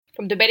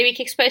From the Bailiwick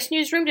Express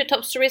newsroom, the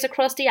top stories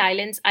across the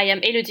islands, I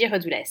am Elodie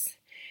Redoules.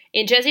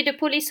 In Jersey, the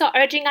police are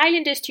urging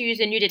islanders to use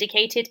a new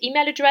dedicated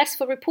email address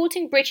for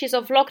reporting breaches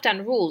of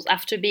lockdown rules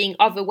after being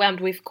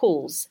overwhelmed with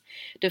calls.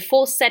 The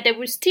force said they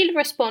will still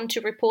respond to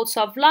reports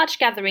of large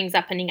gatherings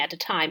happening at a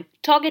time,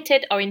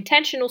 targeted or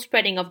intentional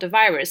spreading of the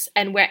virus,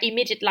 and where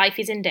immediate life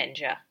is in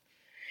danger.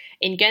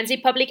 In Guernsey,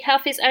 Public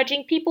Health is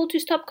urging people to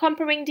stop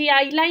comparing the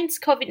island's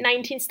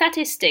COVID-19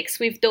 statistics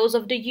with those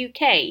of the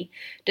UK.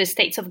 The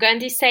states of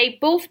Guernsey say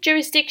both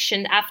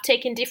jurisdictions have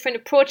taken different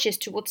approaches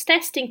towards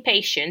testing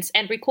patients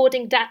and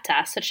recording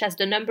data, such as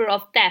the number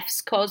of deaths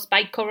caused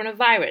by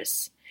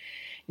coronavirus.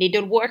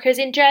 Needle workers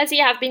in Jersey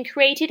have been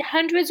created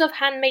hundreds of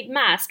handmade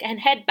masks and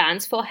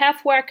headbands for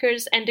health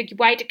workers and the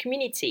wider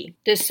community.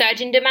 The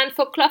surge in demand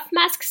for cloth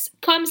masks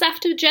comes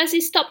after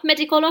Jersey's top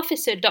medical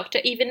officer, Dr.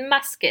 Evan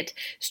Muscat,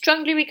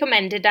 strongly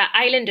recommended that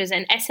islanders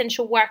and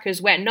essential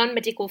workers wear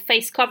non-medical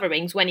face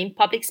coverings when in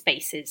public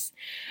spaces.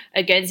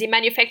 A Guernsey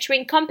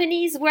manufacturing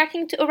company is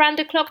working around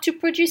the clock to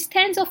produce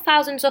tens of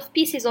thousands of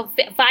pieces of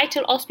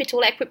vital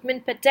hospital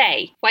equipment per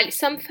day. While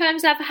some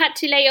firms have had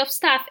to lay off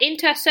staff,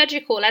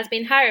 Intersurgical has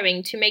been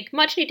hiring to make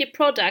much-needed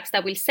products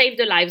that will save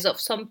the lives of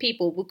some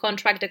people who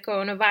contract the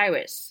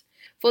coronavirus.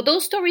 For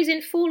those stories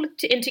in full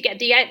and to get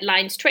the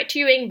headline straight to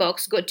your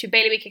inbox, go to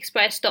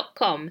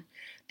bailiwickexpress.com.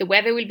 The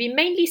weather will be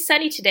mainly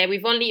sunny today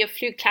with only a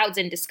few clouds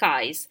in the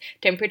skies.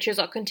 Temperatures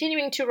are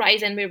continuing to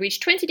rise and will reach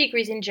 20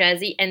 degrees in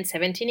Jersey and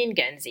 17 in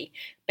Guernsey.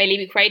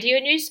 Bailiwick Radio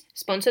News,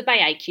 sponsored by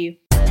iQ.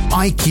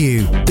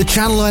 iQ, the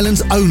Channel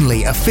Islands'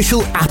 only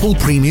official Apple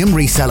premium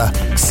reseller.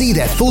 See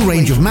their full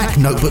range of Mac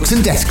notebooks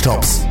and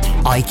desktops.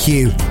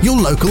 iQ, your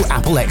local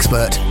Apple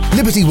expert.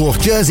 Liberty Wharf,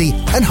 Jersey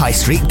and High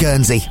Street,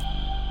 Guernsey.